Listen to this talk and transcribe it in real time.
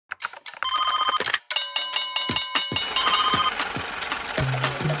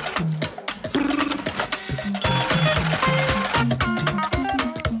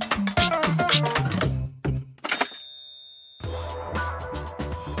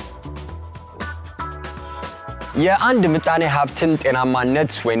የአንድ ምጣኔ ሀብትን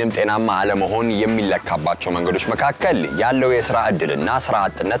ጤናማነት ወይንም ጤናማ አለመሆን የሚለካባቸው መንገዶች መካከል ያለው የሥራ ዕድልና ሥራ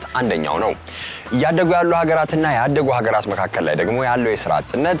አጥነት አንደኛው ነው። ያደጉ ያሉ ሀገራትና ያደጉ ሀገራት መካከል ላይ ደግሞ ያለው የሥራ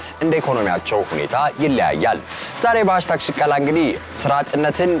አጥነት እንደ ኢኮኖሚያቸው ሁኔታ ይለያያል። ዛሬ በሃሽታግ ሽቀላ እንግዲህ ሥራ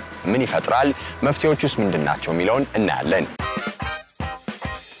አጥነትን ምን ይፈጥራል፣ መፍትሄዎቹስ ምንድናቸው የሚለውን እናያለን።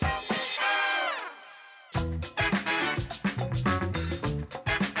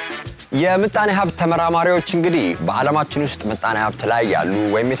 የምጣኔ ሀብት ተመራማሪዎች እንግዲህ በዓለማችን ውስጥ ምጣኔ ሀብት ላይ ያሉ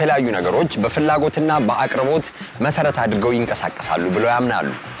ወይም የተለያዩ ነገሮች በፍላጎትና በአቅርቦት መሰረት አድርገው ይንቀሳቀሳሉ ብለው ያምናሉ።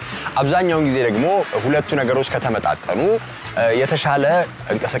 አብዛኛውን ጊዜ ደግሞ ሁለቱ ነገሮች ከተመጣጠኑ የተሻለ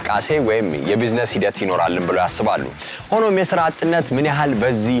እንቅስቃሴ ወይም የቢዝነስ ሂደት ይኖራልን ብለው ያስባሉ። ሆኖም የሥራ አጥነት ምን ያህል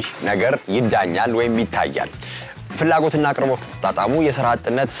በዚህ ነገር ይዳኛል ወይም ይታያል? ፍላጎትና አቅርቦት ተጣጣሙ የሥራ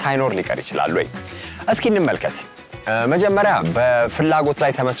አጥነት ሳይኖር ሊቀር ይችላል ወይ? እስኪ እንመልከት። መጀመሪያ በፍላጎት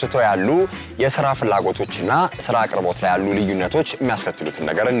ላይ ተመስርተው ያሉ የሥራ ፍላጎቶችና ሥራ አቅርቦት ላይ ያሉ ልዩነቶች የሚያስከትሉትን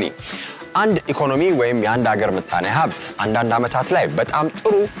ነገር እንይ። አንድ ኢኮኖሚ ወይም የአንድ ሀገር ምጣኔ ሀብት አንዳንድ ዓመታት ላይ በጣም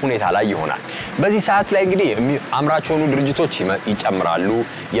ጥሩ ሁኔታ ላይ ይሆናል። በዚህ ሰዓት ላይ እንግዲህ አምራች የሆኑ ድርጅቶች ይጨምራሉ።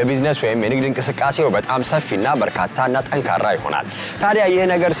 የቢዝነስ ወይም የንግድ እንቅስቃሴው በጣም ሰፊና በርካታና ጠንካራ ይሆናል። ታዲያ ይህ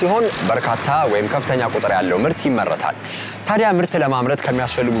ነገር ሲሆን በርካታ ወይም ከፍተኛ ቁጥር ያለው ምርት ይመረታል። ታዲያ ምርት ለማምረት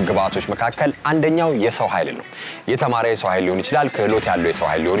ከሚያስፈልጉ ግብአቶች መካከል አንደኛው የሰው ኃይል ነው። የተማረ የሰው ኃይል ሊሆን ይችላል፣ ክህሎት ያለው የሰው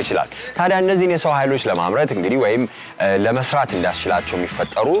ኃይል ሊሆን ይችላል። ታዲያ እነዚህን የሰው ኃይሎች ለማምረት እንግዲህ ወይም ለመስራት እንዲያስችላቸው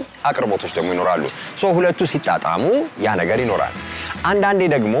የሚፈጠሩ አቅርቦቶች ደግሞ ይኖራሉ። ሁለቱ ሲጣጣሙ ያ ነገር ይኖራል። አንዳንዴ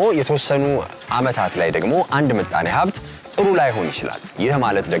ደግሞ የተወሰኑ ዓመታት ላይ ደግሞ አንድ ምጣኔ ሀብት ጥሩ ላይሆን ይችላል። ይህ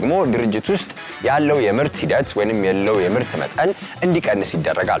ማለት ደግሞ ድርጅት ውስጥ ያለው የምርት ሂደት ወይንም ያለው የምርት መጠን እንዲቀንስ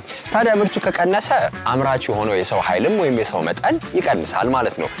ይደረጋል። ታዲያ ምርቱ ከቀነሰ አምራች የሆነው የሰው ኃይልም ወይም የሰው መጠን ይቀንሳል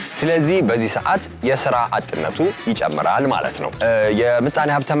ማለት ነው። ስለዚህ በዚህ ሰዓት የሥራ አጥነቱ ይጨምራል ማለት ነው። የምጣኔ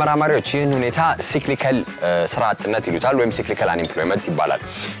ሀብት ተመራማሪዎች ይህን ሁኔታ ሲክሊካል ሥራ አጥነት ይሉታል ወይም ሲክሊካል አንኤምፕሎይመንት ይባላል።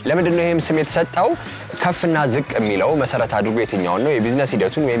 ለምንድን ነው ይህም ስም የተሰጠው? ከፍና ዝቅ የሚለው መሰረት አድርጎ የትኛውን ነው የቢዝነስ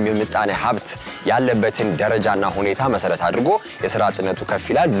ሂደቱን ወይም የምጣኔ ሀብት ያለበትን ደረጃና ሁኔታ መሰረት አድርጎ የሥራ አጥነቱ ከፍ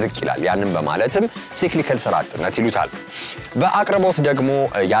ይላል ዝቅ ይላል። ያንን በማለትም ሲክሊካል ሥራ አጥነት ይሉታል። በአቅርቦት ደግሞ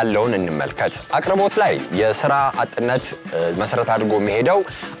ያለውን እንመልከት። አቅርቦት ላይ የሥራ አጥነት መሰረት አድርጎ የሚሄደው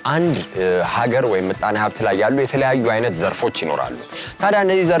አንድ ሀገር ወይም ምጣኔ ሀብት ላይ ያሉ የተለያዩ አይነት ዘርፎች ይኖራሉ። ታዲያ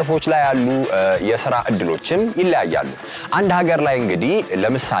እነዚህ ዘርፎች ላይ ያሉ የሥራ ዕድሎችም ይለያያሉ። አንድ ሀገር ላይ እንግዲህ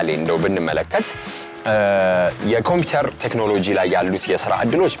ለምሳሌ እንደው ብንመለከት የኮምፒውተር ቴክኖሎጂ ላይ ያሉት የሥራ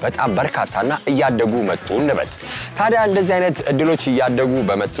ዕድሎች በጣም በርካታና እያደጉ መጡ እንበል። ታዲያ እንደዚህ አይነት ዕድሎች እያደጉ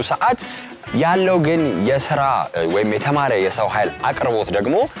በመጡ ሰዓት ያለው ግን የሥራ ወይም የተማረ የሰው ኃይል አቅርቦት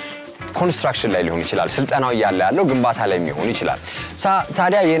ደግሞ ኮንስትራክሽን ላይ ሊሆን ይችላል። ስልጠናው ያለው ግንባታ ላይ ሊሆን ይችላል።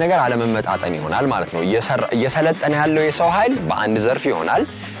 ታዲያ ይሄ ነገር አለመመጣጠን ይሆናል ማለት ነው። እየሰለጠነ ያለው የሰው ኃይል በአንድ ዘርፍ ይሆናል፣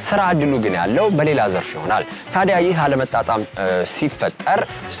 ሥራ ዕድሉ ግን ያለው በሌላ ዘርፍ ይሆናል። ታዲያ ይህ አለመጣጣም ሲፈጠር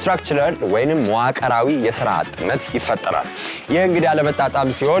ስትራክቸራል ወይንም መዋቅራዊ የሥራ አጥነት ይፈጠራል። ይህ እንግዲህ አለመጣጣም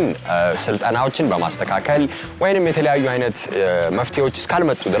ሲሆን ስልጠናዎችን በማስተካከል ወይንም የተለያዩ አይነት መፍትሄዎች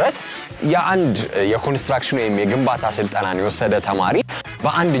እስካልመጡ ድረስ የአንድ የኮንስትራክሽን ወይም የግንባታ ስልጠናን የወሰደ ተማሪ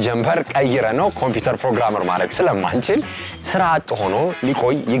በአንድ ጀንበር ቀይረ ነው ኮምፒውተር ፕሮግራመር ማድረግ ስለማንችል ሥራ አጥ ሆኖ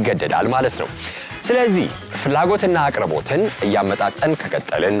ሊቆይ ይገደዳል ማለት ነው። ስለዚህ ፍላጎትና አቅርቦትን እያመጣጠን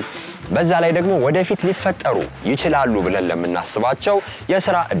ከቀጠልን በዛ ላይ ደግሞ ወደፊት ሊፈጠሩ ይችላሉ ብለን ለምናስባቸው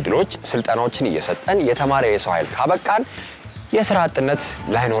የሥራ ዕድሎች ስልጠናዎችን እየሰጠን የተማረ የሰው ኃይል ካበቃን የሥራ አጥነት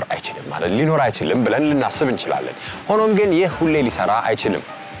ላይኖር አይችልም ማለት ሊኖር አይችልም ብለን ልናስብ እንችላለን። ሆኖም ግን ይህ ሁሌ ሊሰራ አይችልም።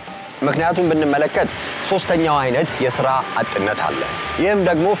 ምክንያቱም ብንመለከት ሶስተኛው አይነት የሥራ አጥነት አለ። ይህም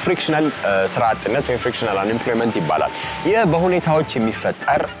ደግሞ ፍሪክሽናል ሥራ አጥነት ወይም ፍሪክሽናል አንኤምፕሎይመንት ይባላል። ይህ በሁኔታዎች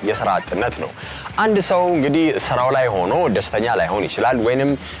የሚፈጠር የሥራ አጥነት ነው። አንድ ሰው እንግዲህ ስራው ላይ ሆኖ ደስተኛ ላይሆን ይችላል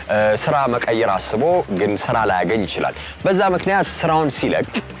ወይንም ስራ መቀየር አስቦ ግን ስራ ላይ ያገኝ ይችላል። በዛ ምክንያት ስራውን ሲለቅ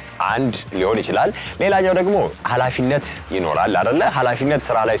አንድ ሊሆን ይችላል። ሌላኛው ደግሞ ኃላፊነት ይኖራል አይደለ? ኃላፊነት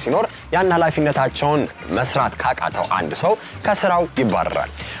ስራ ላይ ሲኖር ያን ኃላፊነታቸውን መስራት ካቃተው አንድ ሰው ከስራው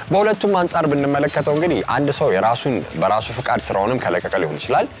ይባረራል። በሁለቱም አንፃር ብንመለከተው እንግዲህ አንድ ሰው በራሱ ፍቃድ ስራውንም ከለቀቀ ሊሆን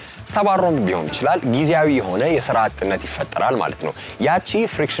ይችላል፣ ተባሮም ቢሆን ይችላል። ጊዜያዊ የሆነ የሥራ አጥነት ይፈጠራል ማለት ነው። ያቺ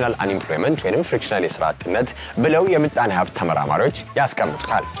ፍሪክሽናል አንኤምፕሎይመንት ወይንም ፍሪክሽናል የሥራ አጥነት ብለው የምጣኔ ሀብት ተመራማሪዎች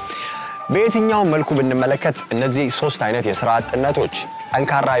ያስቀምጡታል። በየትኛው መልኩ ብንመለከት እነዚህ ሶስት አይነት የሥራ አጥነቶች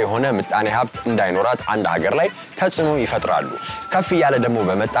ጠንካራ የሆነ ምጣኔ ሀብት እንዳይኖራት አንድ ሀገር ላይ ተጽዕኖ ይፈጥራሉ። ከፍ ያለ ደግሞ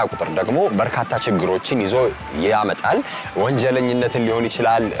በመጣ ቁጥር ደግሞ በርካታ ችግሮችን ይዞ ያመጣል። ወንጀለኝነትን ሊሆን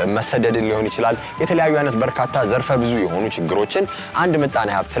ይችላል፣ መሰደድን ሊሆን ይችላል። የተለያዩ አይነት በርካታ ዘርፈ ብዙ የሆኑ ችግሮችን አንድ ምጣኔ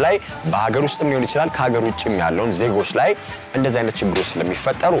ሀብት ላይ በሀገር ውስጥም ሊሆን ይችላል ከሀገር ውጭም ያለውን ዜጎች ላይ እንደዚህ አይነት ችግሮች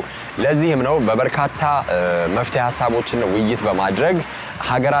ስለሚፈጠሩ ለዚህም ነው በበርካታ መፍትሄ ሐሳቦችን ውይይት በማድረግ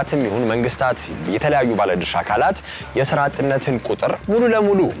ሀገራትም ይሁን መንግስታት የተለያዩ ባለድርሻ አካላት የሥራ አጥነትን ቁጥር ሙሉ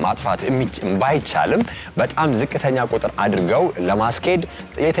ለሙሉ ማጥፋት ባይቻልም በጣም ዝቅተኛ ቁጥር አድርገው ለማስኬድ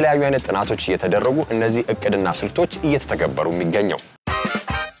የተለያዩ አይነት ጥናቶች እየተደረጉ እነዚህ እቅድና ስልቶች እየተተገበሩ የሚገኘው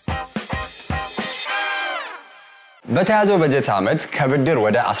በተያዘው በጀት ዓመት ከብድር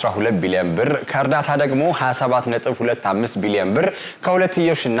ወደ 12 ቢሊዮን ብር ከእርዳታ ደግሞ 27.25 ቢሊዮን ብር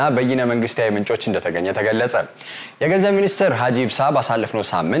ከሁለትዮሽና በይነ መንግስታዊ ምንጮች እንደተገኘ ተገለጸ። የገንዘብ ሚኒስትር ሀጂ ኢብሳ ባሳለፍነው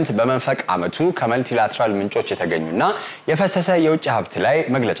ሳምንት በመንፈቅ ዓመቱ ከመልቲላተራል ምንጮች የተገኙና የፈሰሰ የውጭ ሀብት ላይ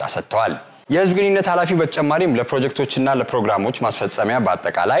መግለጫ ሰጥተዋል። የህዝብ ግንኙነት ኃላፊው በተጨማሪም ለፕሮጀክቶችና ለፕሮግራሞች ማስፈጸሚያ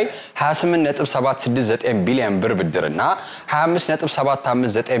በአጠቃላይ 28.769 ቢሊዮን ብር ብድርና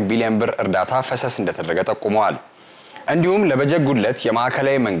 25.759 ቢሊዮን ብር እርዳታ ፈሰስ እንደተደረገ ጠቁመዋል። እንዲሁም ለበጀት ጉድለት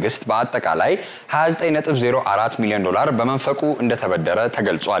የማዕከላዊ መንግስት በአጠቃላይ 29.04 ሚሊዮን ዶላር በመንፈቁ እንደተበደረ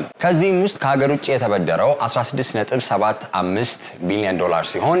ተገልጿል። ከዚህም ውስጥ ከሀገር ውጭ የተበደረው 16.75 ቢሊዮን ዶላር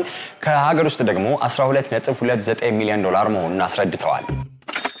ሲሆን ከሀገር ውስጥ ደግሞ 12.29 ሚሊዮን ዶላር መሆኑን አስረድተዋል።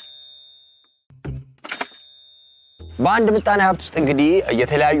 በአንድ ምጣኔ ሀብት ውስጥ እንግዲህ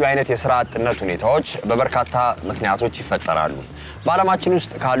የተለያዩ አይነት የሥራ አጥነት ሁኔታዎች በበርካታ ምክንያቶች ይፈጠራሉ። በዓለማችን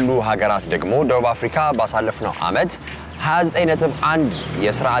ውስጥ ካሉ ሀገራት ደግሞ ደቡብ አፍሪካ ባሳለፍነው ዓመት 29.1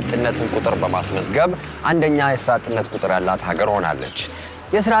 የሥራ አጥነትን ቁጥር በማስመዝገብ አንደኛ የሥራ አጥነት ቁጥር ያላት ሀገር ሆናለች።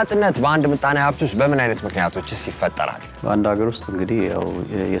 የሥራ አጥነት በአንድ ምጣኔ ሀብት ውስጥ በምን አይነት ምክንያቶችስ ይፈጠራል? በአንድ ሀገር ውስጥ እንግዲህ ያው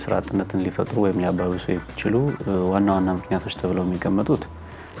የሥራ አጥነትን ሊፈጥሩ ወይም ሊያባብሱ የሚችሉ ዋና ምክንያቶች ተብለው የሚቀመጡት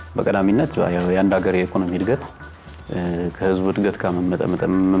በቀዳሚነት ያው የአንድ ሀገር የኢኮኖሚ እድገት ከህዝቡ እድገት ጋር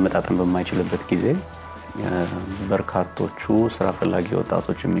መመጣጠን በማይችልበት ጊዜ በርካቶቹ ስራ ፈላጊ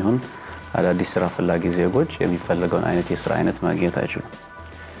ወጣቶችም ይሁን አዳዲስ ስራ ፈላጊ ዜጎች የሚፈልገውን አይነት የሥራ አይነት ማግኘት አይችሉም።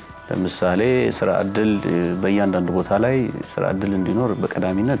 ለምሳሌ ስራ እድል በእያንዳንዱ ቦታ ላይ ስራ እድል እንዲኖር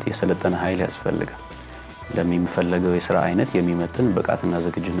በቀዳሚነት የሰለጠነ ኃይል ያስፈልጋል። ለሚፈልገው የሥራ አይነት የሚመጥን ብቃትና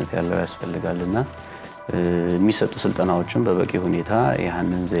ዝግጁነት ያለው ያስፈልጋልና የሚሰጡ ስልጠናዎችን በበቂ ሁኔታ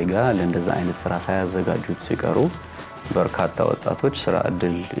ያንን ዜጋ ለእንደዛ አይነት ስራ ሳያዘጋጁት ሲቀሩ በርካታ ወጣቶች ስራ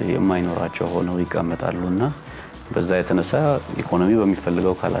እድል የማይኖራቸው ሆነው ይቀመጣሉና በዛ የተነሳ ኢኮኖሚ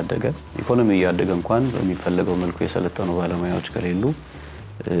በሚፈልገው ካላደገ ኢኮኖሚ ያደገ እንኳን በሚፈልገው መልኩ የሰለጠኑ ባለሙያዎች ከሌሉ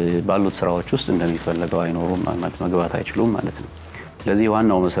ባሉት ስራዎች ውስጥ እንደሚፈልገው አይኖሩም ማለት መግባት አይችሉም ማለት ነው። ስለዚህ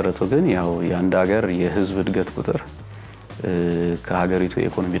ዋናው መሰረቱ ግን ያው የአንድ ሀገር የህዝብ እድገት ቁጥር ከሀገሪቱ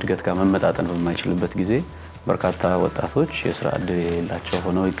የኢኮኖሚ እድገት ጋር መመጣጠን በማይችልበት ጊዜ በርካታ ወጣቶች የሥራ እድል የሌላቸው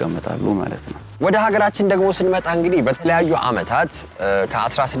ሆነው ይቀመጣሉ ማለት ነው። ወደ ሀገራችን ደግሞ ስንመጣ እንግዲህ በተለያዩ ዓመታት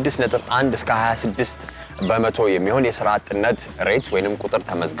ከ16.1 እስከ 26 በመቶ የሚሆን የሥራ አጥነት ሬት ወይንም ቁጥር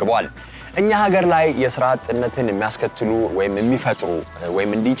ተመዝግቧል። እኛ ሀገር ላይ የሥራ አጥነትን የሚያስከትሉ ወይም የሚፈጥሩ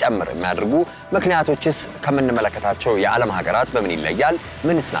ወይም እንዲጨምር የሚያደርጉ ምክንያቶችስ ከምንመለከታቸው የዓለም ሀገራት በምን ይለያል?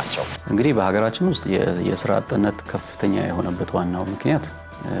 ምንስ ናቸው? እንግዲህ በሀገራችን ውስጥ የሥራ አጥነት ከፍተኛ የሆነበት ዋናው ምክንያት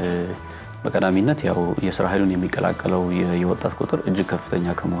በቀዳሚነት ያው የሥራ ኃይሉን የሚቀላቀለው የወጣት ቁጥር እጅግ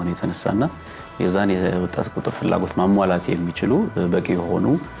ከፍተኛ ከመሆኑ የተነሳና የዛን የወጣት ቁጥር ፍላጎት ማሟላት የሚችሉ በቂ የሆኑ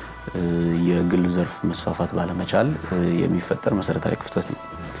የግል ዘርፍ መስፋፋት ባለመቻል የሚፈጠር መሰረታዊ ክፍተት ነው።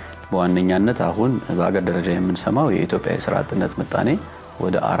 በዋነኛነት አሁን በአገር ደረጃ የምንሰማው የኢትዮጵያ የሥራ አጥነት ምጣኔ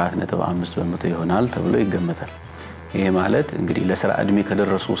ወደ 4.5 በመቶ ይሆናል ተብሎ ይገመታል። ይሄ ማለት እንግዲህ ለሥራ እድሜ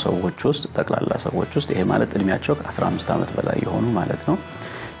ከደረሱ ሰዎች ውስጥ ጠቅላላ ሰዎች ውስጥ ይሄ ማለት እድሜያቸው ከ15 ዓመት በላይ የሆኑ ማለት ነው።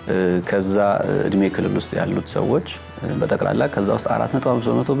 ከዛ እድሜ ክልል ውስጥ ያሉት ሰዎች በጠቅላላ ከዛ ውስጥ 4.5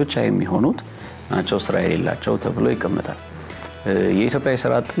 በመቶ ብቻ የሚሆኑት ናቸው ስራ የሌላቸው ተብሎ ይቀመጣል። የኢትዮጵያ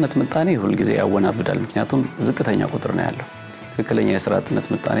የሥራ አጥነት ምጣኔ ሁሉ ጊዜ ያወናብዳል። ምክንያቱም ዝቅተኛ ቁጥር ነው ያለው። ትክክለኛ የሥራ አጥነት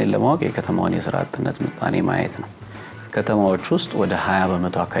ምጣኔ ለማወቅ የከተማውን የሥራ አጥነት ምጣኔ ማየት ነው። ከተማዎች ውስጥ ወደ 20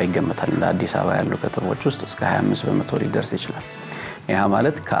 በመቶ አካባቢ ይገመታል። እንደ አዲስ አበባ ያሉ ከተሞች ውስጥ እስከ 25 በመቶ ሊደርስ ይችላል። ያ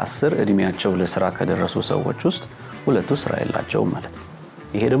ማለት ከ10 እድሜያቸው ለስራ ከደረሱ ሰዎች ውስጥ ሁለቱ ስራ የላቸውም ማለት ነው።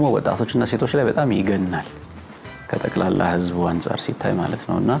 ይሄ ደግሞ ወጣቶችና ሴቶች ላይ በጣም ይገናል ከጠቅላላ ህዝቡ አንፃር ሲታይ ማለት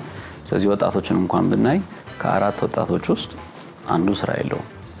ነውና ስለዚህ ወጣቶችን እንኳን ብናይ ከአራት ወጣቶች ውስጥ አንዱ ስራ የለውም።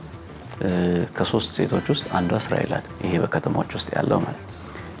 ከሶስት ሴቶች ውስጥ አንዷ ስራ የላት። ይሄ በከተሞች ውስጥ ያለው ማለት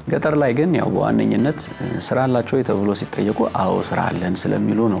ገጠር ላይ ግን ያው በዋነኝነት ስራ አላቸው ተብሎ ሲጠየቁ አዎ ስራ አለን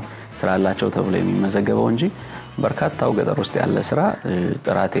ስለሚሉ ነው ስራ አላቸው ተብሎ የሚመዘገበው እንጂ በርካታው ገጠር ውስጥ ያለ ስራ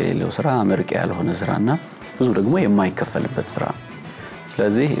ጥራት የሌለው ስራ አመርቂ ያልሆነ ስራና ብዙ ደግሞ የማይከፈልበት ስራ።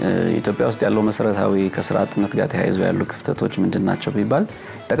 ስለዚህ ኢትዮጵያ ውስጥ ያለው መሰረታዊ ከስራ አጥነት ጋር ተያይዞ ያሉ ክፍተቶች ምንድናቸው ቢባል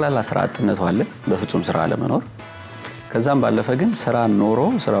ጠቅላላ ስራ አጥነት አለ፣ በፍጹም ስራ አለመኖር። ከዛም ባለፈ ግን ስራ ኖሮ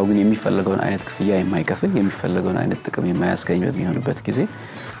ስራው ግን የሚፈልገውን አይነት ክፍያ የማይከፍል የሚፈልገውን አይነት ጥቅም የማያስገኝ በሚሆንበት ጊዜ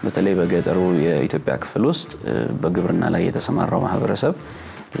በተለይ በገጠሩ የኢትዮጵያ ክፍል ውስጥ በግብርና ላይ የተሰማራው ማህበረሰብ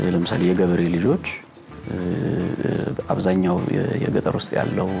ለምሳሌ የገበሬ ልጆች አብዛኛው የገጠር ውስጥ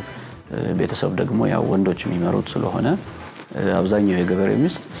ያለው ቤተሰብ ደግሞ ያው ወንዶች የሚመሩት ስለሆነ አብዛኛው የገበሬ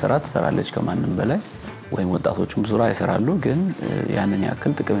ሚስት ስራ ትሰራለች ከማንም በላይ ወይም ወጣቶቹም ዙራ ይሰራሉ ግን ያንን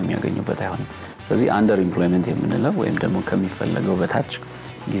ያክል ጥቅም የሚያገኙበት አይሆንም ስለዚህ አንደር ኢምፕሎይመንት የምንለው ወይም ደግሞ ከሚፈልገው በታች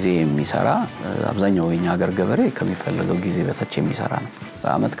ጊዜ የሚሰራ አብዛኛው የኛ ሀገር ገበሬ ከሚፈልገው ጊዜ በታች የሚሰራ ነው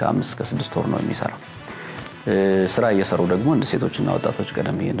በአመት ከ5 እስከ 6 ወር ነው የሚሰራው ስራ እየሰሩ ደግሞ እንደ ሴቶችና ወጣቶች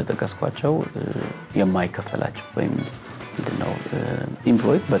ቀደም እንደተጠቀስኳቸው የማይከፈላቸው ወይም እንደው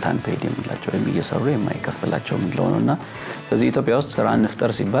ኢምፕሎይድ በታን ፔድ የሚላቸው ወይም እየሰሩ የማይከፈላቸው ምንድነው ነውና ስለዚህ ኢትዮጵያ ውስጥ ስራ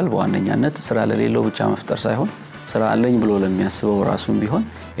እንፍጠር ሲባል በዋነኛነት ስራ ለሌለው ብቻ መፍጠር ሳይሆን ስራ አለኝ ብሎ ለሚያስበው ራሱን ቢሆን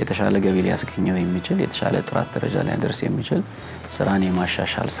የተሻለ ገቢ ሊያስገኘው የሚችል የተሻለ ጥራት ደረጃ ላይ ያደርስ የሚችል ስራን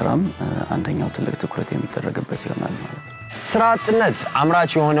የማሻሻል ስራም አንደኛው ትልቅ ትኩረት የሚደረግበት ይሆናል ማለት ነው ስራ አጥነት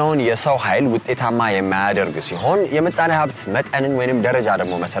አምራች የሆነውን የሰው ኃይል ውጤታማ የማያደርግ ሲሆን የምጣኔ ሀብት መጠንን ወይንም ደረጃ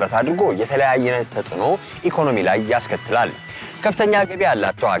ደግሞ መሰረት አድርጎ የተለያየ ተጽዕኖ ኢኮኖሚ ላይ ያስከትላል ከፍተኛ ገቢ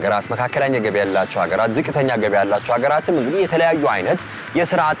ያላቸው ሀገራት መካከለኛ ገቢ ያላቸው ሀገራት ዝቅተኛ ገቢ ያላቸው ሀገራትም እንግዲህ የተለያዩ አይነት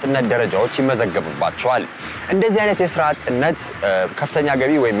የስራ አጥነት ደረጃዎች ይመዘገቡባቸዋል እንደዚህ አይነት የስራ አጥነት ከፍተኛ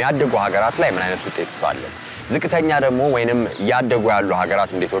ገቢ ወይም ያደጉ ሀገራት ላይ ምን አይነት ውጤት ሳለ ዝቅተኛ ደግሞ ወይንም ያደጉ ያሉ ሀገራት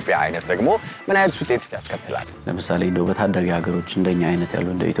እንደ ኢትዮጵያ አይነት ደግሞ ምን አይነት ውጤት ያስከትላል ለምሳሌ እንደው በታዳጊ ሀገሮች እንደኛ አይነት ያሉ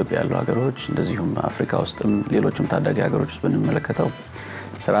እንደ ኢትዮጵያ ያሉ ሀገሮች እንደዚሁም አፍሪካ ውስጥም ሌሎችም ታዳጊ ሀገሮች ብንመለከተው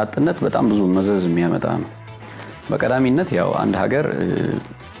ስራ አጥነት በጣም ብዙ መዘዝ የሚያመጣ ነው በቀዳሚነት ያው አንድ ሀገር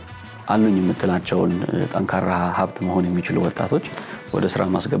አሉኝ የምትላቸውን ጠንካራ ሀብት መሆን የሚችሉ ወጣቶች ወደ ስራ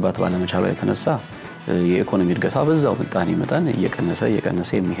ማስገባት ባለመቻሉ የተነሳ የኢኮኖሚ እድገቷ በዛው ምጣኔ መጠን እየቀነሰ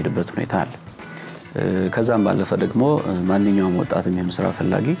የሚሄድበት ሁኔታ አለ ከዛም ባለፈ ደግሞ ማንኛውም ወጣት የሚሆን ስራ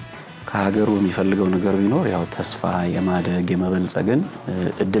ፈላጊ ከሀገሩ የሚፈልገው ነገር ቢኖር ያው ተስፋ የማደግ የመበልጸግን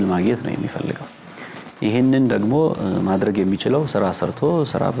እድል ማግኘት ነው የሚፈልገው ይሄንን ደግሞ ማድረግ የሚችለው ስራ ሰርቶ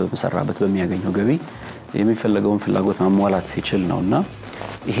ስራ በመሰራበት በሚያገኘው ገቢ የሚፈልገውን ፍላጎት ማሟላት ሲችል ነውና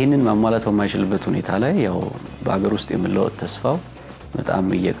ይሄንን ማሟላት በማይችልበት ሁኔታ ላይ ያው በአገር ውስጥ የመለወጥ ተስፋው በጣም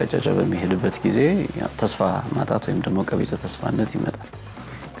እየቀጨጨ በሚሄድበት ጊዜ ተስፋ ማጣት ወይም ደግሞ ቀቢጸ ተስፋነት ይመጣል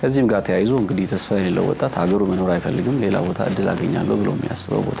ከዚህም ጋር ተያይዞ እንግዲህ ተስፋ የሌለው ወጣት ሀገሩ መኖር አይፈልግም ሌላ ቦታ እድል አገኛለሁ ብሎ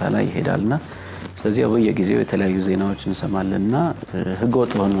የሚያስበው ቦታ ላይ ይሄዳልና ስለዚህ በየጊዜው የተለያዩ ዜናዎችን እንሰማለንና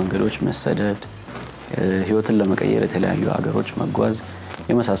ህገወጥ በሆኑ መንገዶች መሰደድ ህይወትን ለመቀየር የተለያዩ ሀገሮች መጓዝ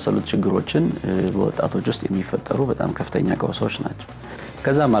የመሳሰሉት ችግሮችን በወጣቶች ውስጥ የሚፈጠሩ በጣም ከፍተኛ ቀውሶች ናቸው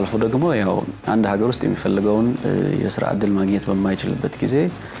ከዛም አልፎ ደግሞ ያው አንድ ሀገር ውስጥ የሚፈልገውን የስራ እድል ማግኘት በማይችልበት ጊዜ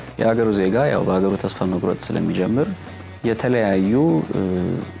የሀገሩ ዜጋ ያው በሀገሩ ተስፋ መቁረጥ ስለሚጀምር የተለያዩ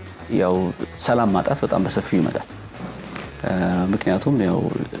ያው ሰላም ማጣት በጣም በሰፊው ይመጣል ምክንያቱም ያው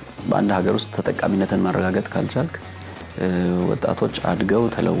በአንድ ሀገር ውስጥ ተጠቃሚነትን ማረጋገጥ ካልቻልክ ወጣቶች አድገው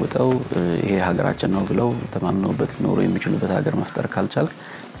ተለውጠው ይሄ ሀገራችን ነው ብለው ተማምነውበት ሊኖሩ የሚችሉበት ሀገር መፍጠር ካልቻልክ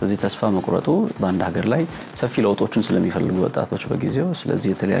ስለዚህ ተስፋ መቁረጡ በአንድ ሀገር ላይ ሰፊ ለውጦችን ስለሚፈልጉ ወጣቶች በጊዜው ስለዚህ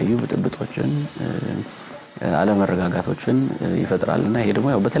የተለያዩ ብጥብጦችን አለመረጋጋቶችን ይፈጥራልና ይሄ ደግሞ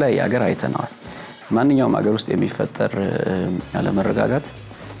ያው በተለያየ ሀገር አይተናል ማንኛውም ሀገር ውስጥ የሚፈጠር አለመረጋጋት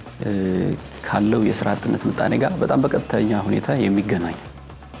ካለው የስራ አጥነት ምጣኔ ጋር በጣም በቀጥተኛ ሁኔታ የሚገናኝ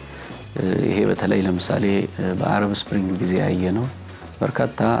ይሄ በተለይ ለምሳሌ በአረብ ስፕሪንግ ጊዜ ያየነው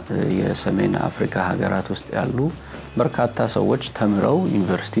በርካታ የሰሜን አፍሪካ ሀገራት ውስጥ ያሉ በርካታ ሰዎች ተምረው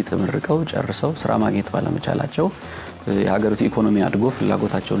ዩኒቨርሲቲ ተመርቀው ጨርሰው ስራ ማግኘት ባለመቻላቸው የሀገሪቱ ኢኮኖሚ አድጎ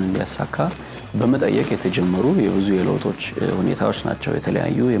ፍላጎታቸውን እንዲያሳካ በመጠየቅ የተጀመሩ የብዙ የለውጦች ሁኔታዎች ናቸው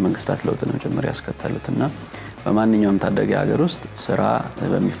የተለያዩ የመንግስታት ለውጥን ጀምር ያስከተሉትና በማንኛውም ታዳጊ ሀገር ውስጥ ስራ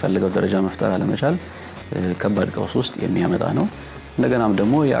በሚፈልገው ደረጃ መፍጠር አለመቻል ከባድ ቀውስ ውስጥ የሚያመጣ ነው እንደገናም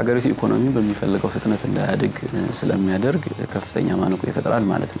ደግሞ የሀገሪቱ ኢኮኖሚ በሚፈልገው ፍጥነት እንዳያድግ ስለሚያደርግ ከፍተኛ ማነቆ ይፈጥራል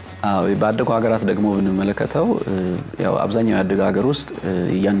ማለት ነው አዎ ባደጉ ሀገራት ደግሞ ብንመለከተው ያው አብዛኛው ያደገ ሀገር ውስጥ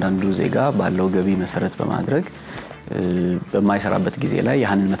እያንዳንዱ ዜጋ ባለው ገቢ መሰረት በማድረግ በማይሰራበት ጊዜ ላይ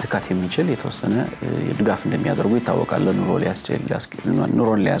ያንን መተካት የሚችል የተወሰነ ድጋፍ እንደሚያደርጉ ይታወቃል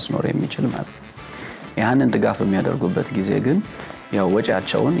ኑሮን ሊያስኖር የሚችል ማለት ያንን ድጋፍ የሚያደርጉበት ጊዜ ግን ያው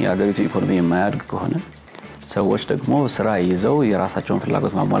ወጪያቸውን የሀገሪቱ ኢኮኖሚ የማያድግ ከሆነ ሰዎች ደግሞ ስራ ይዘው የራሳቸውን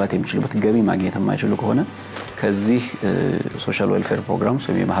ፍላጎት ማሟላት የሚችሉበት ገቢ ማግኘት የማይችሉ ከሆነ ከዚህ ሶሻል ዌልፌር ፕሮግራምስ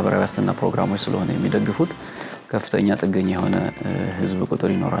ወይም የማህበራዊ ዋስትና ፕሮግራሞች ስለሆነ የሚደግፉት ከፍተኛ ጥገኛ የሆነ ህዝብ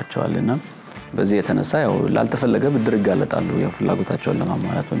ቁጥር ይኖራቸዋልና በዚህ የተነሳ ያው ላልተፈለገ ብድር ይጋለጣሉ ያው ፍላጎታቸውን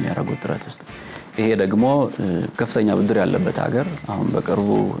ለማሟላት በሚያደርጉት ጥረት ውስጥ ይሄ ደግሞ ከፍተኛ ብድር ያለበት ሀገር አሁን በቅርቡ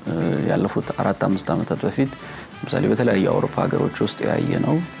ያለፉት 4-5 ዓመታት በፊት ለምሳሌ በተለያዩ አውሮፓ ሀገሮች ውስጥ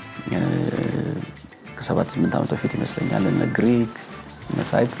ያየነው ከ7-8 ዓመት በፊት ይመስለኛል እነ ግሪክ እነ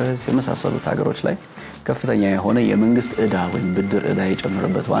ሳይፕረስ የመሳሰሉት ሀገሮች ላይ ከፍተኛ የሆነ የመንግስት ዕዳ ወይም ብድር ዕዳ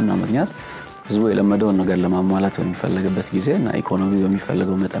የጨመረበት ዋና ምክንያት ህዝቡ የለመደውን ነገር ለማሟላት በሚፈልግበት ጊዜና ኢኮኖሚ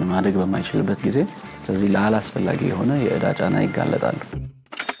በሚፈልገው መጠን ማደግ በማይችልበት ጊዜ ስለዚህ ለአላስፈላጊ የሆነ የዕዳ ጫና ይጋለጣሉ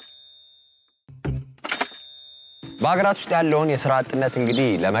በአገራት ውስጥ ያለውን የሥራ አጥነት እንግዲህ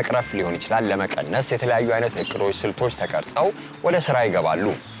ለመቅረፍ ሊሆን ይችላል ለመቀነስ የተለያዩ አይነት እቅዶች ስልቶች ተቀርጸው ወደ ሥራ ይገባሉ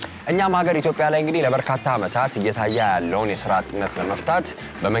እኛም ሀገር ኢትዮጵያ ላይ እንግዲህ ለበርካታ ዓመታት እየታየ ያለውን የሥራ አጥነት ለመፍታት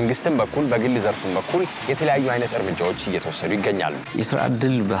በመንግስትም በኩል በግል ዘርፍም በኩል የተለያዩ አይነት እርምጃዎች እየተወሰዱ ይገኛሉ የሥራ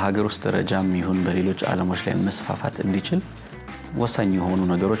ዕድል በሀገር ውስጥ ደረጃም ይሁን በሌሎች ዓለሞች ላይ መስፋፋት እንዲችል ወሳኝ የሆኑ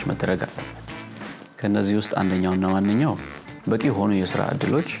ነገሮች መደረግ አለባቸው ከነዚህ ውስጥ አንደኛውና ዋነኛው በቂ የሆኑ የሥራ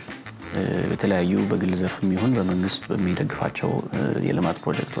ዕድሎች በተለያዩ በግል ዘርፍም ይሁን በመንግስት በሚደግፋቸው የልማት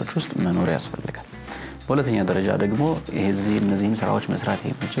ፕሮጀክቶች ውስጥ መኖር ያስፈልጋል በሁለተኛ ደረጃ ደግሞ እነዚህን ስራዎች መስራት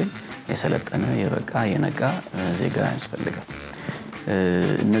የሚችል የሰለጠነ የበቃ የነቃ ዜጋ ያስፈልጋል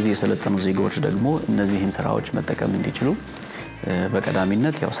እነዚህ የሰለጠኑ ዜጋዎች ደግሞ እነዚህን ስራዎች መጠቀም እንዲችሉ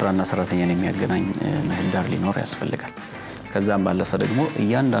በቀዳሚነት ያው ስራና ሰራተኛን የሚያገናኝ ምህዳር ሊኖር ያስፈልጋል ከዛም ባለፈ ደግሞ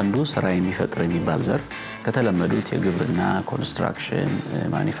እያንዳንዱ ስራ የሚፈጥር የሚባል ዘርፍ ከተለመዱት የግብርና ኮንስትራክሽን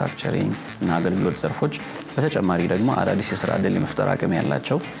ማኒፋክቸሪንግ እና አገልግሎት ዘርፎች በተጨማሪ ደግሞ አዳዲስ የሥራ ዕድል የመፍጠር አቅም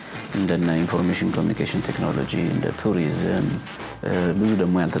ያላቸው እንደነ ኢንፎርሜሽን ኮሚኒኬሽን ቴክኖሎጂ እንደ ቱሪዝም ብዙ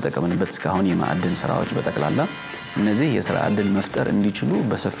ደግሞ ያልተጠቀምንበት እስካሁን የማዕድን ስራዎች በጠቅላላ እነዚህ የሥራ ዕድል መፍጠር እንዲችሉ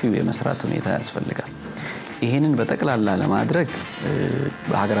በሰፊው የመስራት ሁኔታ ያስፈልጋል ይሄንን በጠቅላላ ለማድረግ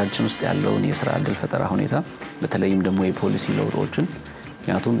በሀገራችን ውስጥ ያለውን የሥራ ዕድል ፈጠራ ሁኔታ በተለይም ደግሞ የፖሊሲ ለውጦችን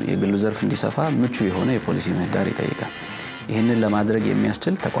ምክንያቱም የግሉ ዘርፍ እንዲሰፋ ምቹ የሆነ የፖሊሲ ምህዳር ይጠይቃል ይሄንን ለማድረግ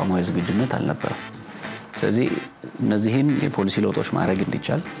የሚያስችል ተቋማዊ ዝግጁነት አልነበረም ስለዚህ እነዚህን የፖሊሲ ለውጦች ማድረግ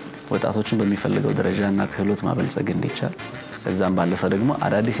እንዲቻል ወጣቶችን በሚፈልገው ደረጃና ክህሎት ማበልጸግ እንዲቻል ከዛም ባለፈ ደግሞ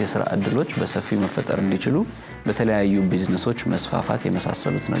አዳዲስ የሥራ ዕድሎች በሰፊው መፈጠር እንዲችሉ በተለያዩ ቢዝነሶች መስፋፋት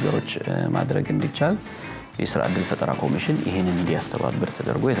የመሳሰሉት ነገሮች ማድረግ እንዲቻል የሥራ ዕድል ፈጠራ ኮሚሽን ይሄንን እንዲያስተባብር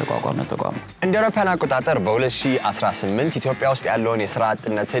ተደርጎ የተቋቋመ ተቋም እንደ አውሮፓውያን አቆጣጠር በ2018 ኢትዮጵያ ውስጥ ያለውን የሥራ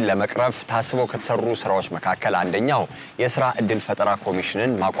አጥነትን ለመቅረፍ ታስበው ከተሰሩ ስራዎች መካከል አንደኛው የሥራ ዕድል ፈጠራ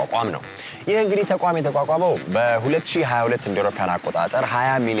ኮሚሽንን ማቋቋም ነው ይህ እንግዲህ ተቋም የተቋቋመው በ2022 እንደ አውሮፓውያን አቆጣጠር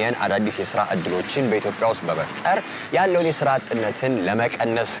 20 ሚሊዮን አዳዲስ የሥራ ዕድሎችን በኢትዮጵያ ውስጥ በመፍጠር ያለውን የሥራ አጥነትን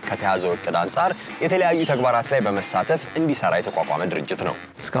ለመቀነስ ከተያዘው እቅድ አንፃር የተለያዩ ተግባራት ላይ በመሳተፍ እንዲሰራ የተቋቋመ ድርጅት ነው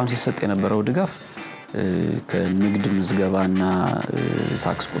እስካሁን ሲሰጥ የነበረው ድጋፍ ከንግድ ምዝገባና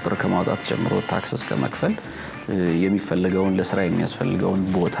ታክስ ቁጥር ከማውጣት ጀምሮ ታክስ እስከመክፈል የሚፈልገውን ለስራ የሚያስፈልገውን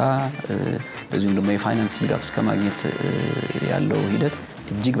ቦታ በዚህም ደግሞ የፋይናንስ ድጋፍ እስከማግኘት ያለው ሂደት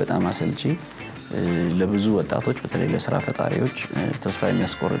እጅግ በጣም አሰልቺ ለብዙ ወጣቶች በተለይ ለስራ ፈጣሪዎች ተስፋ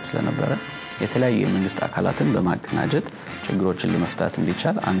የሚያስቆርጥ ስለነበረ የተለያዩ የመንግስት አካላትን በማቀናጀት ችግሮችን ለመፍታት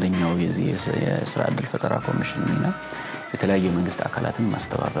እንዲቻል አንደኛው የዚህ የሥራ ዕድል ፈጠራ ኮሚሽን ሚና የተለያዩ የመንግስት አካላትን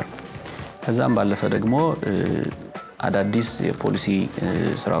ማስተባበር ከዛም ባለፈ ደግሞ አዳዲስ የፖሊሲ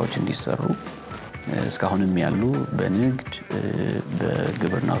ስራዎች እንዲሰሩ እስካሁንም ያሉ በንግድ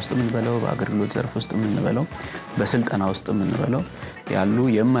በግብርና ውስጥ ምን በለው በአገልግሎት ዘርፍ ውስጥ ምን በለው በስልጠና ውስጥ ምን በለው ያሉ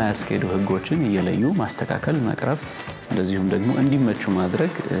የማያስኬዱ ህጎችን እየለዩ ማስተካከል መቅረፍ እንደዚሁም ደግሞ እንዲመቹ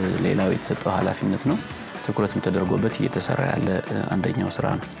ማድረግ ሌላው የተሰጠው ኃላፊነት ነው ትኩረት ተደርጎበት እየተሰራ ያለ አንደኛው ስራ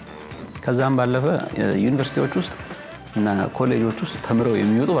ነው ከዛም ባለፈ ዩኒቨርሲቲዎች ውስጥ እና ኮሌጆች ውስጥ ተምረው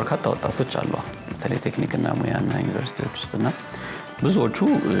የሚወጡ በርካታ ወጣቶች አሉ በተለይ ቴክኒክና ሙያና ዩኒቨርሲቲዎች ውስጥና ብዙዎቹ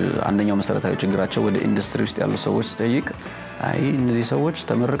አንደኛው መሰረታዊ ችግራቸው ወደ ኢንዱስትሪ ውስጥ ያሉ ሰዎች ጠይቅ አይ እነዚህ ሰዎች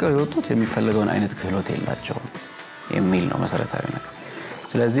ተመርቀው የወጡት የሚፈልገውን አይነት ክህሎት የላቸውም የሚል ነው መሰረታዊ ነገር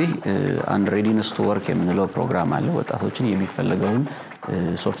ስለዚህ አንድ ሬዲነስ ቱ ወርክ የምንለው ፕሮግራም አለ ወጣቶችን የሚፈልገውን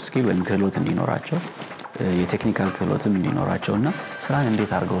ሶፍት ስኪል ወይም ክህሎት እንዲኖራቸው የቴክኒካል ክህሎትም እንዲኖራቸውና ስራን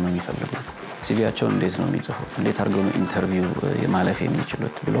እንዴት አድርገው ነው የሚፈልጉት ሲቪያቸውን እንዴት ነው የሚጽፉት እንዴት አድርገው ነው ኢንተርቪው የማለፍ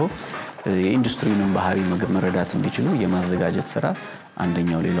የሚችሉት ብሎ የኢንዱስትሪውን ባህሪ መረዳት እንዲችሉ የማዘጋጀት ስራ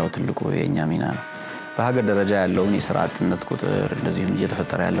አንደኛው ሌላው ትልቁ የኛ ሚና ነው በሀገር ደረጃ ያለውን የሥራ አጥነት ቁጥር እንደዚህም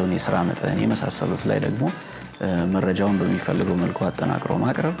እየተፈጠረ ያለውን የሥራ መጠን የመሳሰሉት ላይ ደግሞ መረጃውን በሚፈልገው መልኩ አጠናቅሮ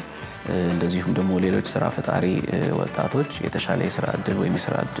ማቅረብ እንደዚሁም ደግሞ ሌሎች ስራ ፈጣሪ ወጣቶች የተሻለ የሥራ ዕድል ወይም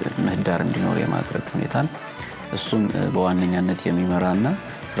የሥራ ምህዳር እንዲኖር የማድረግ ሁኔታን እሱን በዋነኛነት የሚመራና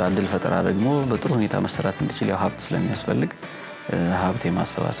ስራ ዕድል ፈጠራ ደግሞ በጥሩ ሁኔታ መሰራት እንዲችል ያው ሀብት ስለሚያስፈልግ ሀብት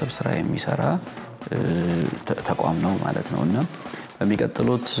የማሰባሰብ ስራ የሚሰራ ተቋም ነው ማለት ነውና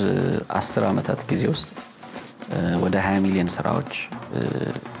በሚቀጥሉት 10 ዓመታት ጊዜ ውስጥ ወደ 20 ሚሊዮን ስራዎች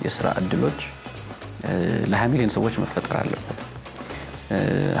የሥራ ዕድሎች ለ20 ሚሊዮን ሰዎች መፈጠር አለበት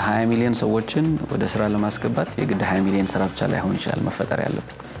 20 ሚሊዮን ሰዎችን ወደ ስራ ለማስገባት የግድ 20 ሚሊዮን ስራ ብቻ ላይሆን ይችላል መፈጠር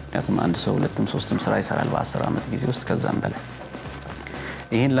ያለበት ምክንያቱም አንድ ሰው ሁለትም ሶስትም ስራ ይሰራል በ10 ዓመት ጊዜ ውስጥ ከዛም በላይ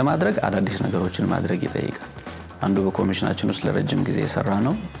ይሄን ለማድረግ አዳዲስ ነገሮችን ማድረግ ይጠይቃል አንዱ በኮሚሽናችን ውስጥ ለረጅም ጊዜ የሰራ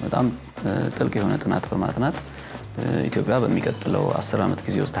ነው በጣም ጥልቅ የሆነ ጥናት በማጥናት ኢትዮጵያ በሚቀጥለው 10 ዓመት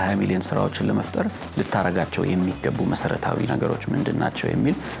ጊዜ ውስጥ 20 ሚሊዮን ስራዎችን ለመፍጠር ልታረጋቸው የሚገቡ መሰረታዊ ነገሮች ምንድናቸው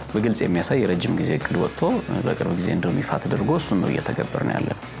የሚል በግልጽ የሚያሳይ ረጅም ጊዜ እቅድ ወጥቶ በቅርብ ጊዜ እንደሚፋ ተደርጎ እሱን ነው እየተገበርን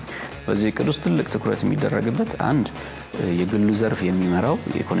ያለው በዚህ እቅድ ውስጥ ትልቅ ትኩረት የሚደረግበት አንድ የግሉ ዘርፍ የሚመራው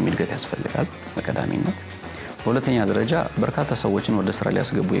የኢኮኖሚ እድገት ያስፈልጋል በቀዳሚነት በሁለተኛ ደረጃ በርካታ ሰዎችን ወደ ስራ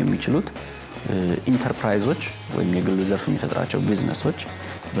ሊያስገቡ የሚችሉት ኢንተርፕራይዞች ወይም የግሉ ዘርፍ የሚፈጥራቸው ቢዝነሶች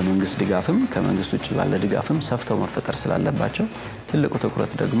በመንግስት ድጋፍም ከመንግስት ውጭ ባለ ድጋፍም ሰፍተው መፈጠር ስላለባቸው ትልቁ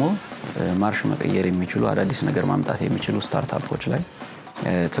ትኩረት ደግሞ ማርሽ መቀየር የሚችሉ አዳዲስ ነገር ማምጣት የሚችሉ ስታርታፖች ላይ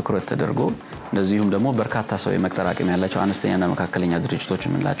ትኩረት ተደርጎ እንደዚሁም ደግሞ በርካታ ሰው የመቅጠር አቅም ያላቸው አነስተኛና መካከለኛ ድርጅቶች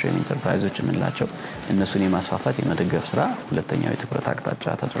የምንላቸው ኢንተርፕራይዞች የምንላቸው እነሱን የማስፋፋት የመደገፍ ስራ ሁለተኛው የትኩረት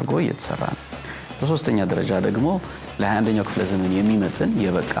አቅጣጫ ተደርጎ እየተሰራ ነው በሶስተኛ ደረጃ ደግሞ ለ21ኛው ክፍለ ዘመን የሚመጥን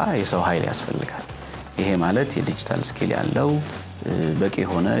የበቃ የሰው ኃይል ያስፈልጋል ይሄ ማለት የዲጂታል ስኪል ያለው በቂ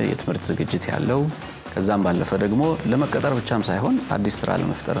ሆነ የትምህርት ዝግጅት ያለው ከዛም ባለፈ ደግሞ ለመቀጠር ብቻም ሳይሆን አዲስ ስራ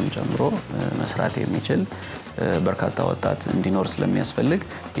ለመፍጠርም ጨምሮ መስራት የሚችል በርካታ ወጣት እንዲኖር ስለሚያስፈልግ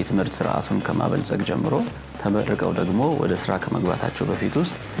የትምህርት ስርዓቱን ከማበልጸግ ጀምሮ ተመርቀው ደግሞ ወደ ስራ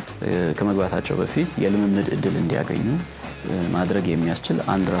ከመግባታቸው በፊት የልምምድ እድል እንዲያገኙ ማድረግ የሚያስችል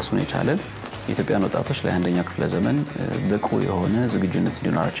አንድ ራሱን የቻለ የኢትዮጵያን ወጣቶች ለ21ኛው ክፍለ ዘመን በቁ የሆነ ዝግጁነት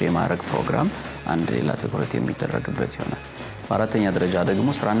እንዲኖራቸው የማድረግ ፕሮግራም አንድ ሌላ ትኩረት የሚደረግበት ይሆናል በአራተኛ ደረጃ ደግሞ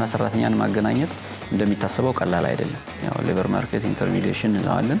ስራና ሰራተኛን ማገናኘት እንደሚታሰበው ቀላል አይደለም ያው ሌበር ማርኬት ኢንተርሚዲዬሽን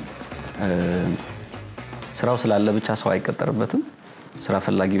እንለዋለን ስራው ስላለ ብቻ ሰው አይቀጠርበትም ስራ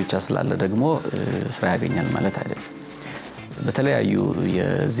ፈላጊ ብቻ ስላለ ደግሞ ስራ ያገኛል ማለት አይደለም በተለያዩ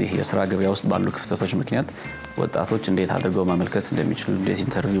የዚህ የስራ ገበያ ውስጥ ባሉ ክፍተቶች ምክንያት ወጣቶች እንዴት አድርገው ማመልከት እንደሚችሉ እንዴት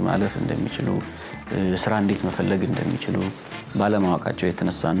ኢንተርቪው ማለፍ እንደሚችሉ ስራ እንዴት መፈለግ እንደሚችሉ ባለማወቃቸው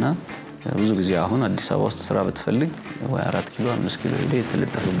የተነሳና ብዙ ጊዜ አሁን አዲስ አበባ ውስጥ ስራ በትፈልግ ወይ 4 ኪሎ 5 ኪሎ ሄደ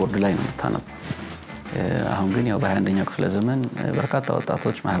የተለጠፈ ቦርድ ላይ ነው የምታነብ አሁን ግን ያው በ21ኛው ክፍለ ዘመን በርካታ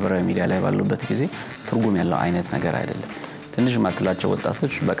ወጣቶች ማህበራዊ ሚዲያ ላይ ባሉበት ጊዜ ትርጉም ያለው አይነት ነገር አይደለም ትንሽ ማጥላቸው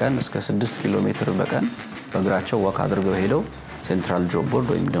ወጣቶች በቀን እስከ 6 ኪሎ ሜትር በቀን በእግራቸው ወክ አድርገው ሄደው ሴንትራል ጆብ ቦርድ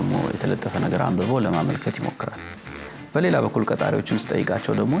ወይም ደግሞ የተለጠፈ ነገር አንብበው ለማመልከት ይሞክራል በሌላ በኩል ቀጣሪዎችን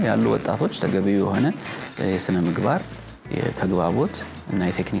ስጠይቃቸው ደግሞ ያሉ ወጣቶች ተገቢው የሆነ የስነ ምግባር የተግባቦት እና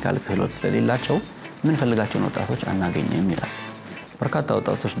የቴክኒካል ክህሎት ስለሌላቸው ምን ፈልጋቸው ወጣቶች አናገኝም ይላል በርካታ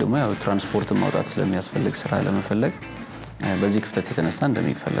ወጣቶች ደግሞ ያው ትራንስፖርት ማውጣት ስለሚያስፈልግ ስራ ለመፈለግ በዚህ ክፍተት የተነሳ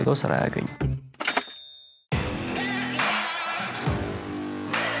እንደሚፈልገው ስራ ያገኙ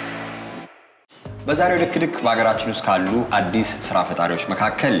በዛሬው ልክልክ በአገራችን ውስጥ ካሉ አዲስ ስራ ፈጣሪዎች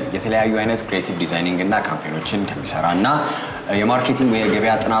መካከል የተለያዩ አይነት ክሬቲቭ ዲዛይኒንግ እና ካምፔኖችን ከሚሰራና የማርኬቲንግ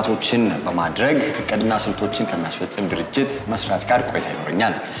የገበያ ጥናቶችን በማድረግ እቅድና ስልቶችን ከሚያስፈጽም ድርጅት መስራች ጋር ቆይታ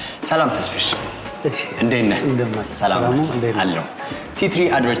ይኖርኛል ሰላም ተስፍሽ እሺ እንዴት ነህ ሰላም አለው ቲ3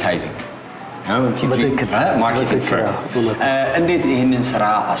 አድቨርታይዚንግ ማርኬቲንግ እንዴት ይሄንን ስራ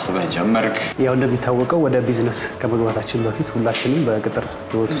አስበህ ጀመርክ ያው እንደሚታወቀው ወደ ቢዝነስ ከመግባታችን በፊት ሁላችንም በቅጥር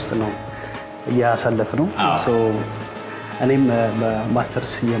ህይወት ውስጥ ነው ያሳለፍነው ሶ እኔም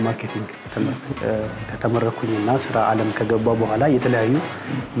በማስተርስ የማርኬቲንግ ትምህርት ከተመረኩኝና ስራ ዓለም ከገባ በኋላ የተለያዩ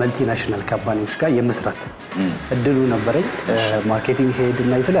መልቲናሽናል ካምፓኒዎች ጋር የመስራት እድሉ ነበረኝ ማርኬቲንግ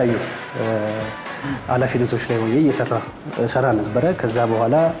ሄድና የተለያዩ ኃላፊነቶች ላይ ሆኜ እየሰራ ነበረ ከዛ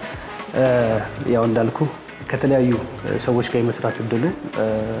በኋላ ያው እንዳልኩ ከተለያዩ ሰዎች ጋር የመስራት እድሉ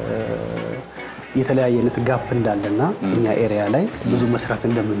የተለያየ አይነት ጋፕ እንዳለና እኛ ኤሪያ ላይ ብዙ መስራት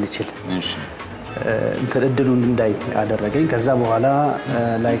እንደምንችል እድሉን እንዳይ አደረገኝ ከዛ በኋላ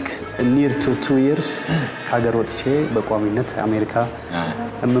ላይክ near to 2 years ሀገር ወጥቼ በቋሚነት አሜሪካ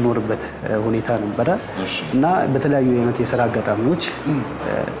የምኖርበት ሁኔታ ነበረ እና በተለያዩ አይነት የሥራ አጋጣሚዎች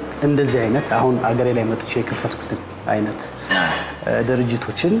እንደዚህ አይነት አሁን ሀገሬ ላይ መጥቼ የከፈትኩትን አይነት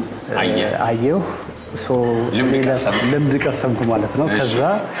ድርጅቶችን አየሁ ሶ ልምድ ቀሰምኩ ማለት ነው ከዛ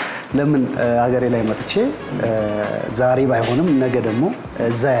ለምን ሀገሬ ላይ መጥቼ ዛሬ ባይሆንም ነገ ደግሞ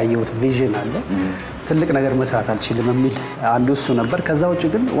እዛ ያየሁት ቪዥን አለ ትልቅ ነገር መስራት አልችልም የሚል አንዱ እሱ ነበር ከዛ ውጪ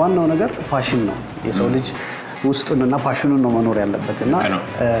ግን ዋናው ነገር ፓሽን ነው የሰው ልጅ ውስጡንና ፓሽኑን ነው መኖር ያለበትና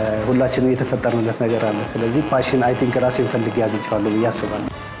ሁላችንም የተፈጠረለት ነገር አለ ስለዚህ ፓሽን አይ ቲንክ ራሴን ፈልጌ አግኝቻለሁ ያስባል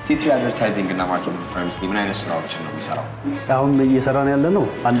ቲ3 አድቨርታይዚንግ እና ማርኬቲንግ ፈርምስ ምን አይነት ስራዎችን ነው የሚሰራው አሁን እየሰራን ያለነው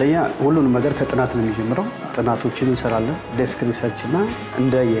አንደኛ ሁሉንም ነገር ከጥናት ነው የሚጀምረው ጥናቶችን እንሰራለን ዴስክ ሪሰርች እና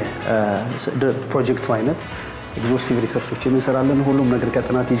እንደ የፕሮጀክቱ አይነት ኤግዞስቲቭ ሪሰርቾችን እንሰራለን ሁሉም ነገር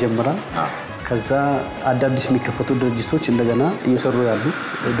ከጥናት ይጀምራል ከዛ አዳዲስ የሚከፈቱ ድርጅቶች እንደገና እየሰሩ ያሉ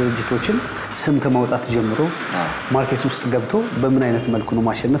ድርጅቶችን ስም ከማውጣት ጀምሮ ማርኬት ውስጥ ገብቶ በምን አይነት መልኩ ነው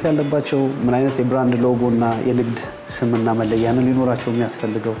ማሸነፍ ያለባቸው ምን አይነት የብራንድ ሎጎና የንግድ ስምና መለያ ነው ሊኖራቸው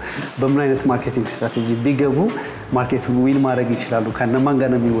የሚያስፈልገው በምን አይነት ማርኬቲንግ ስትራቴጂ ቢገቡ ማርኬቱን ዊል ማድረግ ይችላሉ ከነማን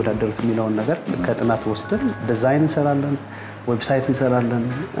ጋር ነው የሚወዳደሩት የሚለውን ነገር ከጥናት ወስደን ዲዛይን እንሰራለን ዌብሳይት እንሰራለን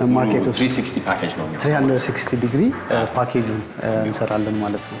ማርኬቱ 360 ፓኬጅ ነው 360 ዲግሪ ፓኬጁን እንሰራለን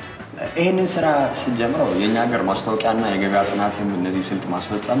ማለት ነው ይሄንን ስራ ሲጀምረው የኛ ሀገር ማስታወቂያና የገበያ ጥናትም እነዚህ ስልት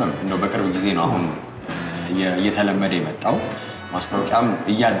ማስፈጸምም እንደው በቅርብ ጊዜ ነው አሁን እየተለመደ የመጣው ማስታወቂያም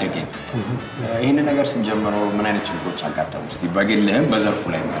እያደገ ይሄንን ነገር ሲጀምረው ምን አይነት ችግሮች አጋጠሙ እስቲ በግልህም በዘርፉ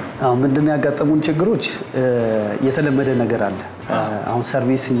ላይ ማለት አሁን ምንድነው ያጋጠሙን ችግሮች የተለመደ ነገር አለ አሁን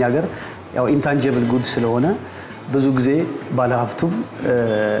ሰርቪስ እኛ ሀገር ያው ኢንታንጂብል ጉድ ስለሆነ ብዙ ጊዜ ባለሀብቱም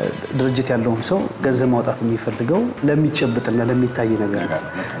ድርጅት ያለውም ሰው ገንዘብ ማውጣት የሚፈልገው ለሚጨብጥና ለሚታይ ነገር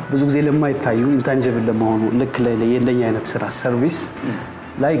ብዙ ጊዜ ለማይታዩ ኢንታንጂብል ለመሆኑ ልክ ለየለኛ አይነት ስራ ሰርቪስ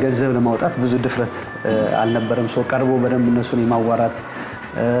ላይ ገንዘብ ለማውጣት ብዙ ድፍረት አልነበረም ሰው ቀርቦ በደንብ እነሱን የማዋራት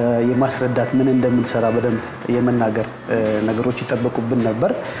የማስረዳት ምን እንደምንሰራ በደንብ የመናገር ነገሮች ይጠበቁብን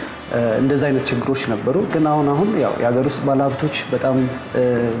ነበር እንደዛ አይነት ችግሮች ነበሩ ግን አሁን ያው የሀገር ውስጥ ባለሀብቶች በጣም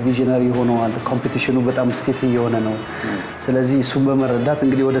ቪዥነሪ ሆነዋል ኮምፒቲሽኑ በጣም ስቲፍ እየሆነ ነው ስለዚህ እሱን በመረዳት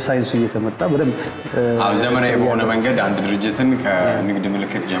እንግዲህ ወደ ሳይንሱ እየተመጣ በደንብ ዘመናዊ በሆነ መንገድ አንድ ድርጅትን ከንግድ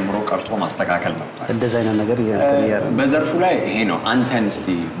ምልክት ጀምሮ ቀርጾ ማስተካከል ነው እንደዛ አይነት ነገር በዘርፉ ላይ ይሄ ነው አንተን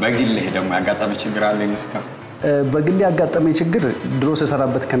እስቲ በግልህ ደግሞ ያጋጠመ ችግር አለ እንስካ በግል ያጋጠመኝ ችግር ድሮ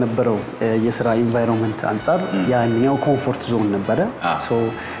ሰራበት ከነበረው የሥራ ኢንቫይሮንመንት አንፃር ያኛው ኮምፎርት ዞን ነበረ ሶ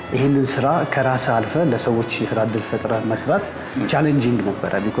ይሄንን ስራ ከራስ አልፈ ለሰዎች የሥራ እድል ፈጥራ መስራት ቻሌንጂንግ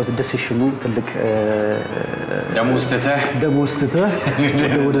ነበረ ቢኮዝ ዲሲሽኑ ትልቅ ደሞዝተህ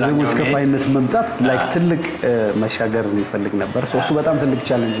ወደ ደሞዝ ከፋይነት መምጣት ላይክ ትልቅ መሻገር ይፈልግ ነበር ሶ እሱ በጣም ትልቅ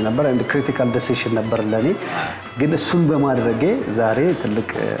ቻሌንጅ ነበር አንድ ክሪቲካል ዲሲሽን ነበር ለኔ ግን እሱን በማድረጌ ዛሬ ትልቅ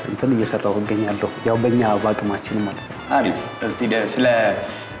እንትን እየሰራው እገኛለሁ ያው በእኛ ባቅማችን ማለት ነው አሪፍ እስቲ ስለ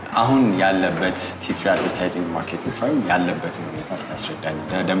አሁን ያለበት ቲቪ አድቨርታይዚንግ ማርኬቲንግ ፈርም ያለበት ሁኔታ አስተያየዳኝ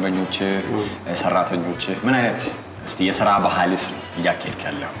ደንበኞች ሰራተኞች ምን አይነት እስቲ የሥራ ባህልስ ያካሄድ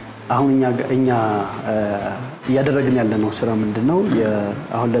ያለው አሁን እኛ ያደረግን ያለነው ስራ ምንድነው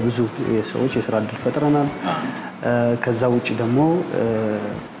አሁን ለብዙ ሰዎች የሥራ እድል ፈጥረናል ከዛ ውጪ ደግሞ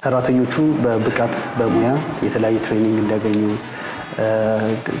ሰራተኞቹ በብቃት በሙያ የተለያየ ትሬኒንግ እንዲያገኙ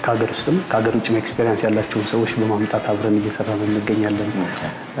ከሀገር ውስጥም ከሀገር ውጭም ኤክስፒሪየንስ ያላቸው ሰዎች በማምጣት አብረን እየሰራን እንገኛለን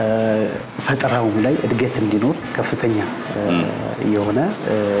ፈጠራውም ላይ እድገት እንዲኖር ከፍተኛ የሆነ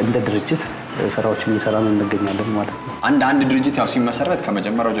እንደ ድርጅት ስራዎችን እየሰራን እንገኛለን ማለት ነው አንድ ድርጅት ያው ሲመሰረት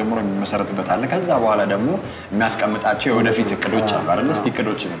ከመጀመሪያው ጀምሮ የሚመሰረትበት አለ ከዛ በኋላ ደግሞ የሚያስቀምጣቸው የወደፊት እቅዶች አሉ አይደል እስቲ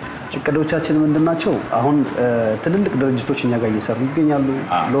እቅዶቻችን ምንድናቸው አሁን ትልልቅ ድርጅቶች እኛ ጋር እየሰሩ ይገኛሉ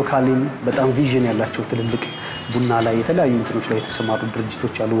ሎካሊም በጣም ቪዥን ያላቸው ትልልቅ ቡና ላይ የተለያዩ እንትኖች ላይ የተሰማሩ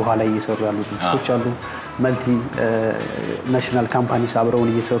ድርጅቶች አሉ ውሃ ላይ እየሰሩ ያሉ ድርጅቶች አሉ መልቲ ናሽናል ካምፓኒስ አብረውን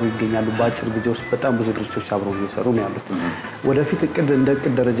እየሰሩ ይገኛሉ በአጭር ጊዜ ውስጥ በጣም ብዙ ድርጅቶች አብረውን እየሰሩ ነው ያሉት ወደፊት እቅድ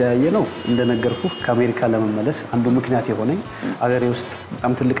ደረጃ ያየነው እንደነገርኩ ከአሜሪካ ለመመለስ አንዱ ምክንያት የሆነኝ አገሬ ውስጥ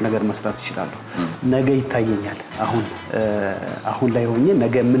በጣም ትልቅ ነገር መስራት ይችላል ነገ ይታየኛል አሁን ላይ ሆኜ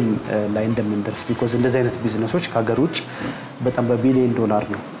ነገ ምን ላይ እንደምንደርስ ቢኮዝ እንደዚህ አይነት ቢዝነሶች ከሀገር ውጭ በጣም በቢሊዮን ዶላር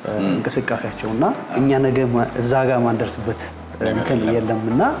ነው እንቅስቃሴያቸውና እኛ ነገ እዛ ጋር ማንደርስበት እንትን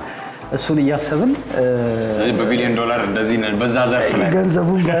የለምና እሱን ያሰብን በቢሊዮን ዶላር እንደዚህ በዛ ዘርፍ ላይ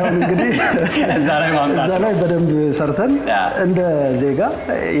ገንዘቡን ባይሆን እንግዲህ እዛ ላይ በደንብ ሰርተን እንደ ዜጋ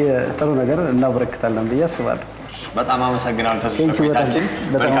ጥሩ ነገር እናበረክታለን ብዬ አስባለሁ በጣም አመሰግናለሁ ተስፋችን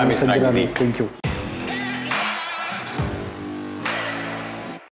መልካም የሥራ ጊዜ ቴንኪው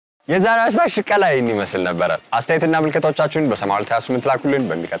የዛሬ አስታሽ ቀላይ እንመስል ነበር አስተያየትና ምልከታዎቻችሁን በሰማያዊ 28 ላኩልን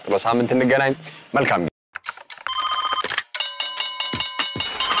በሚቀጥለው ሳምንት እንገናኝ መልካም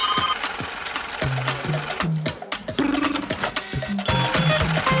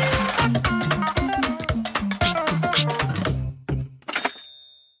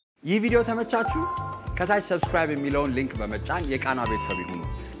ይህ ቪዲዮ ተመቻችሁ ከታች ሰብስክራይብ የሚለውን ሊንክ በመጫን የቃና ቤተሰብ ይሁኑ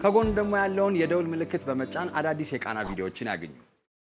ከጎን ደግሞ ያለውን የደውል ምልክት በመጫን አዳዲስ የቃና ቪዲዮዎችን ያገኙ